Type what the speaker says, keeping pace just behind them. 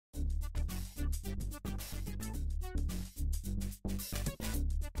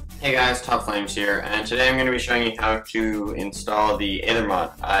Hey guys, topflames here, and today I'm going to be showing you how to install the Aether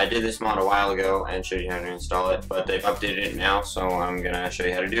Mod. I did this mod a while ago and showed you how to install it, but they've updated it now, so I'm going to show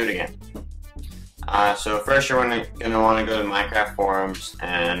you how to do it again. So first you're going to want to go to Minecraft forums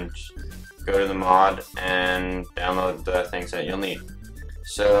and go to the mod and download the things that you'll need.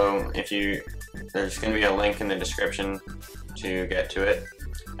 So there's going to be a link in the description to get to it,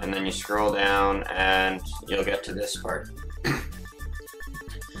 and then you scroll down and you'll get to this part.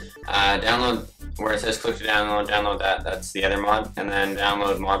 Download where it says click to download that, that's the Aether Mod, and then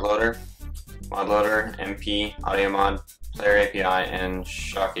download ModLoaderMP, Audio Mod, Player API, and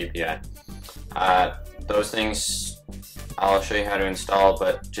Shock API. Those things I'll show you how to install,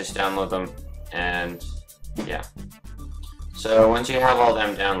 but just download them, and yeah. So once you have all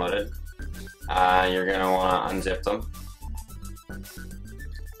them downloaded, you're going to want to unzip them.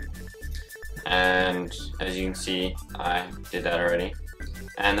 And as you can see, I did that already.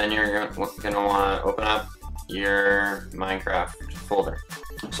 And then you're going to want to open up your Minecraft folder.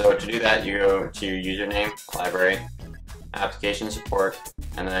 So to do that, you go to username, library, application support,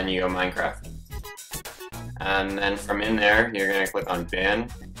 and then you go Minecraft. And then from in there, you're going to click on bin.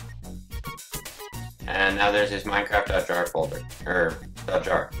 And now there's this Minecraft.jar folder, or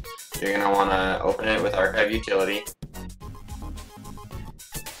 .jar. You're going to want to open it with archive utility.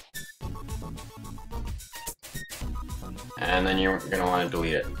 And then you're going to want to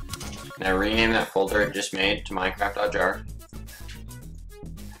delete it. Now rename that folder it just made to Minecraft.jar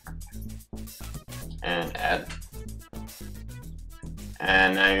and add.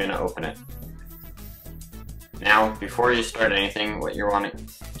 And now you're going to open it. Now before you start anything, what you want to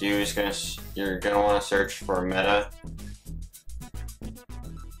do is you're going to want to search for Meta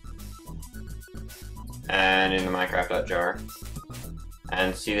and in the Minecraft.jar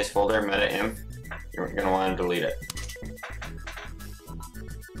and see this folder Meta-Inf. You're going to want to delete it.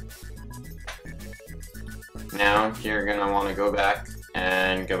 Now you're going to want to go back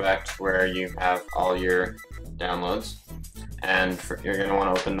to where you have all your downloads, and you're going to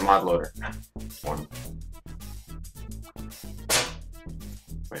want to open the mod loader one.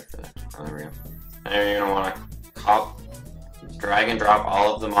 Wait for that. Oh, there we go. Now you're going to want to drag and drop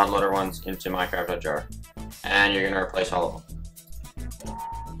all of the mod loader ones into Minecraft.jar, and you're going to replace all of them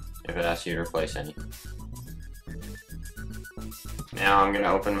if it asks you to replace any. Now I'm going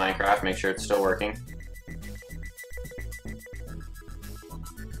to open Minecraft, make sure it's still working.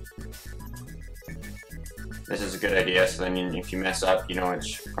 This is a good idea, so then if you mess up, you know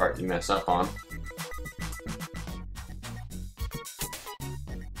which part you mess up on.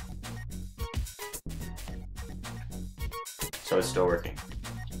 So it's still working.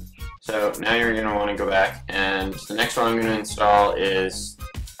 So now you're going to want to go back, and the next one I'm going to install is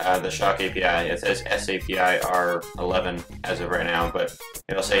the Shock API. It says SAPI R11 as of right now, but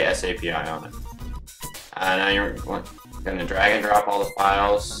it'll say SAPI on it. Now you're going to drag and drop all the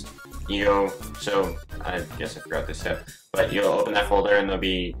files. So I guess I forgot this step, but you'll open that folder and there'll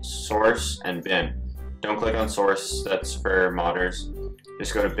be source and bin. Don't click on source, that's for modders.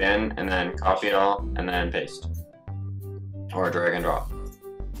 Just go to bin and then copy it all and then paste. Or drag and drop.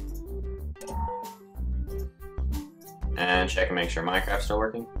 And check and make sure Minecraft's still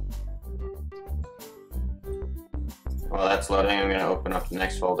working. While that's loading, I'm going to open up the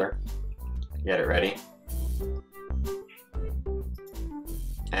next folder, get it ready.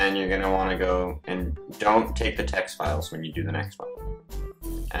 And you're going to want to go and don't take the text files when you do the next one.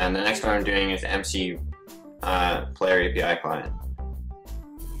 And the next one I'm doing is MC Player API client.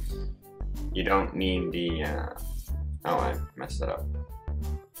 You don't need the oh, I messed that up.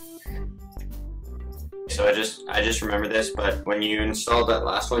 So I just remembered this, but when you install that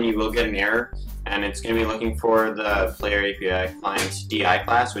last one, you will get an error, and it's going to be looking for the Player API client's DI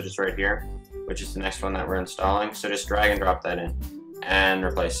class, which is right here, which is the next one that we're installing. So just drag and drop that in and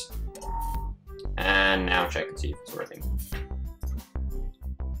replace. And now check and see if it's working.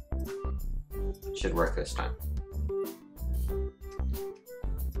 It should work this time.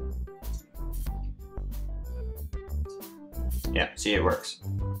 Yeah, see, it works.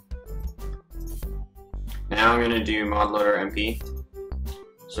 Now I'm going to do ModLoaderMP.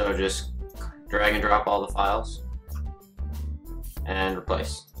 So just drag and drop all the files and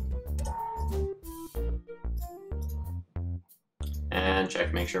replace. And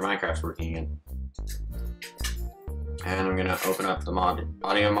check, make sure Minecraft's working again. And I'm going to open up the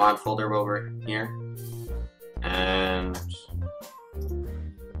audio mod folder over here. And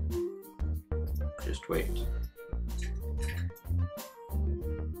just wait.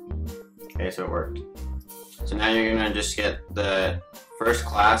 Okay, so it worked. So now you're going to just get the first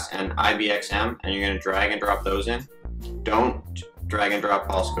class and IBXM, and you're going to drag and drop those in. Don't drag and drop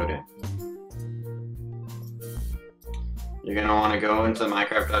pulse code in. You're going to want to go into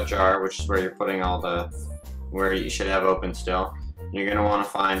Minecraft.jar, which is where you're putting all where you should have open still. You're going to want to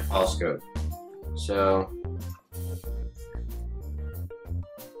find pulse code. So,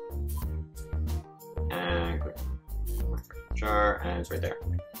 and click jar, and it's right there.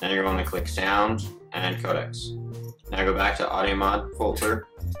 Then you're going to click sound and codecs. Now go back to Audio Mod folder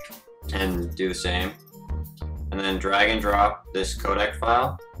and do the same. And then drag and drop this codec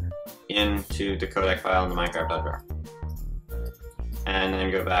file into the codec file in the Minecraft.jar. And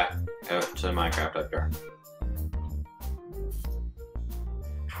then go back out to Minecraft.jar.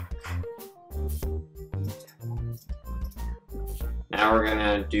 Now we're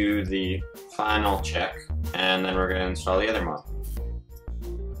gonna do the final check, and then we're gonna install the Aether Mod.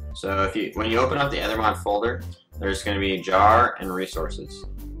 So when you open up the Aether Mod folder, there's gonna be jar and resources.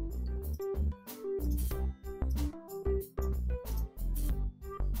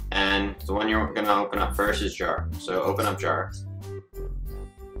 And the one you're gonna open up first is jar. So open up jar.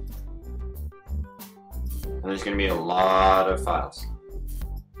 And there's gonna be a lot of files.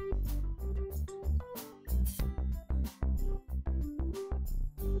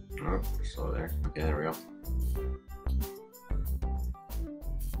 Oh, slow there. Okay, there we go.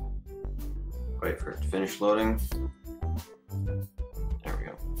 Wait for it to finish loading. There we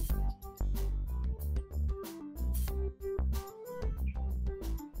go.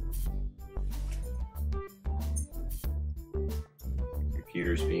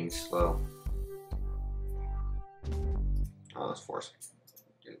 Computer's being slow. Oh, let's force it.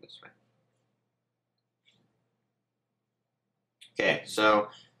 Do it this way. Okay, so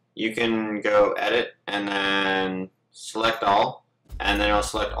you can go edit and then select all, and then it'll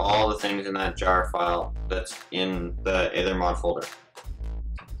select all the things in that jar file that's in the Aether Mod folder.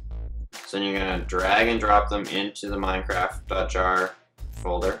 So then you're going to drag and drop them into the Minecraft.jar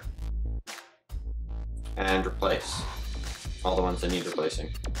folder and replace all the ones that need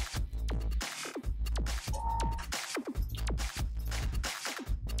replacing.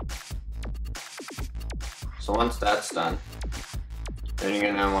 So once that's done, then you're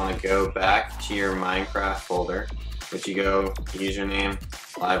going to want to go back to your Minecraft folder, which you go username,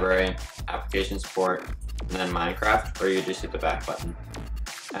 library, application support, and then Minecraft, or you just hit the back button.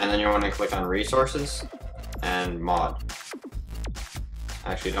 And then you want to click on resources and mod.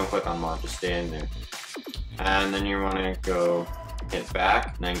 Actually, don't click on mod, just stay in there. And then you want to go hit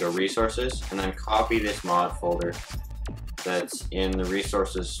back, and then go resources, and then copy this mod folder that's in the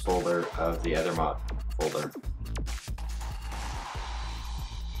resources folder of the Aether Mod folder.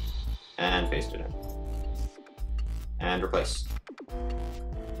 And paste it in. And replace.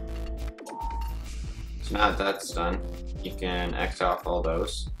 So now that that's done, you can X off all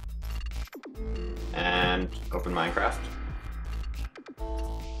those and open Minecraft.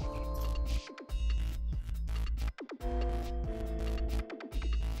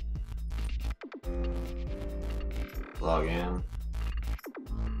 Log in.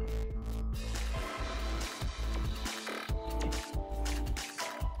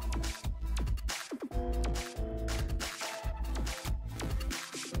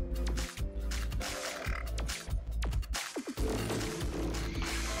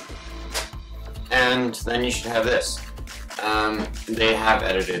 And then you should have this. They have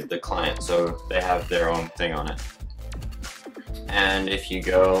edited the client, so they have their own thing on it. And if you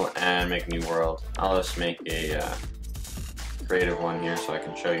go and make a new world, I'll just make a creative one here so I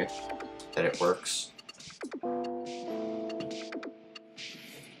can show you that it works.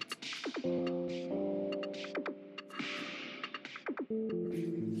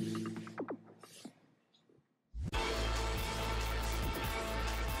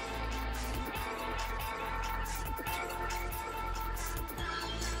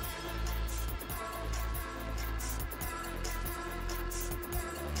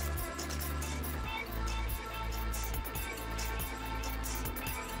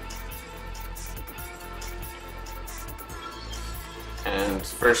 And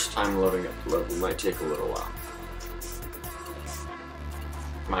first time loading up the level might take a little while.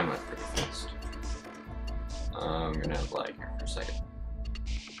 Mine went pretty fast. I'm gonna have lag here for a second.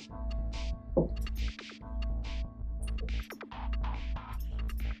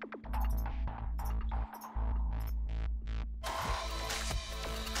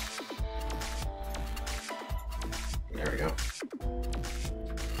 There we go.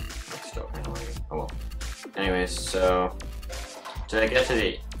 That's still kind of lagging. Oh well. Anyways, so to get to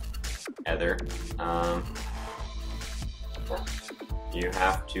the Aether, you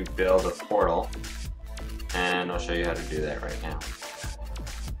have to build a portal, and I'll show you how to do that right now.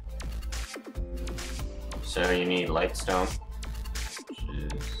 So you need lightstone,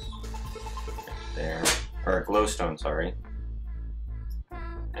 or a glowstone, sorry,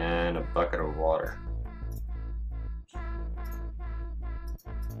 and a bucket of water.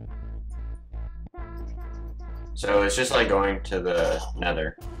 So it's just like going to the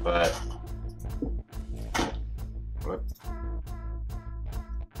nether, but whoop.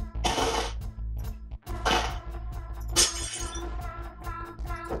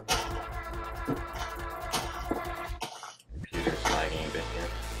 Computer's lagging a bit here.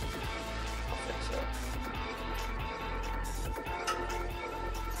 I'll fix that.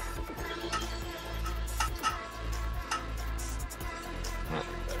 That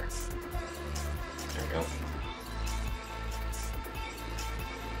should be better. There we go.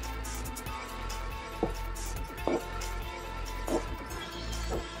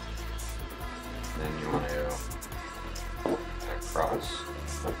 Then you want to go across.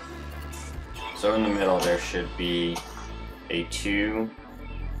 So in the middle there should be a 2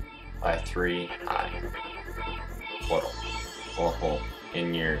 by 3 high portal or hole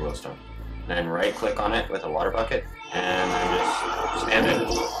in your glowstone. Then right click on it with a water bucket and then just stand it.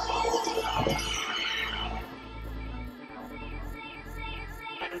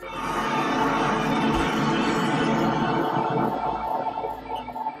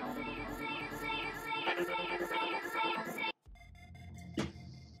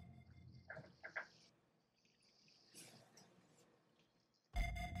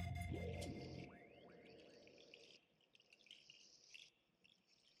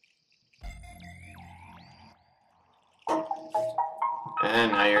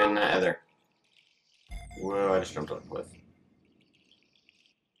 And now you're in the Aether. Whoa, I just jumped off a cliff.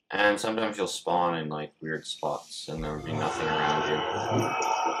 And sometimes you'll spawn in like weird spots and there will be nothing around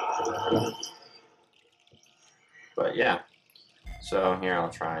you. But yeah. So here I'll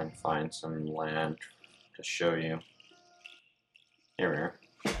try and find some land to show you. Here we are.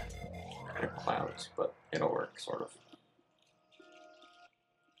 Kind of clouds, but it'll work, sort of.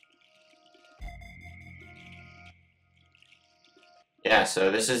 Yeah, so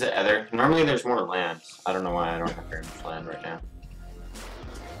this is the Aether. Normally there's more land. I don't know why I don't have very much land right now.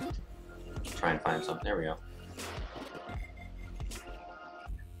 Try and find some. There we go.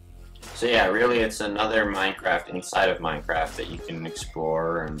 So yeah, really it's another Minecraft inside of Minecraft that you can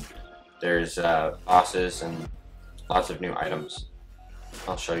explore, and there's bosses and lots of new items.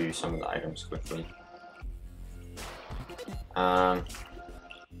 I'll show you some of the items quickly.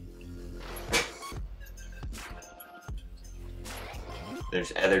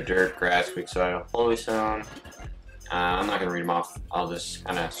 There's Aether dirt, grass, quick soil, holy stone. I'm not gonna read them off. I'll just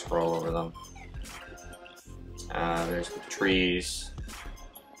kind of scroll over them. There's trees,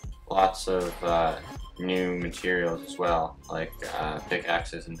 lots of new materials as well, like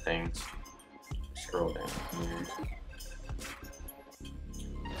pickaxes and things. Scroll down here.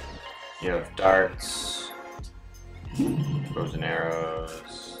 You have darts, bows and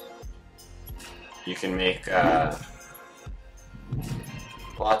arrows. You can make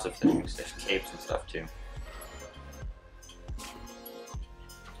lots of things. There's capes and stuff too.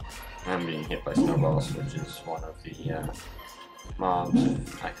 I'm being hit by snowballs, which is one of the mobs.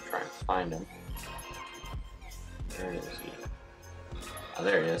 I can try and find him. Where is he? Oh,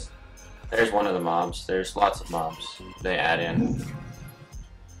 there he is. There's one of the mobs. There's lots of mobs they add in.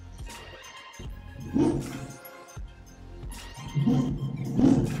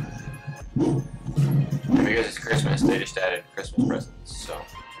 And because it's Christmas, they just added Christmas presents, so.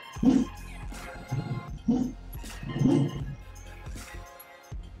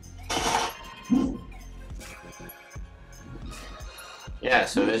 Yeah,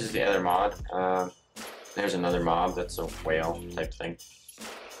 so this is the Aether mod. There's another mob that's a whale type thing.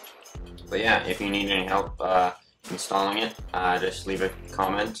 But yeah, if you need any help installing it, just leave a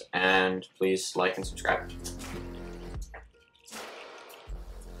comment and please like and subscribe.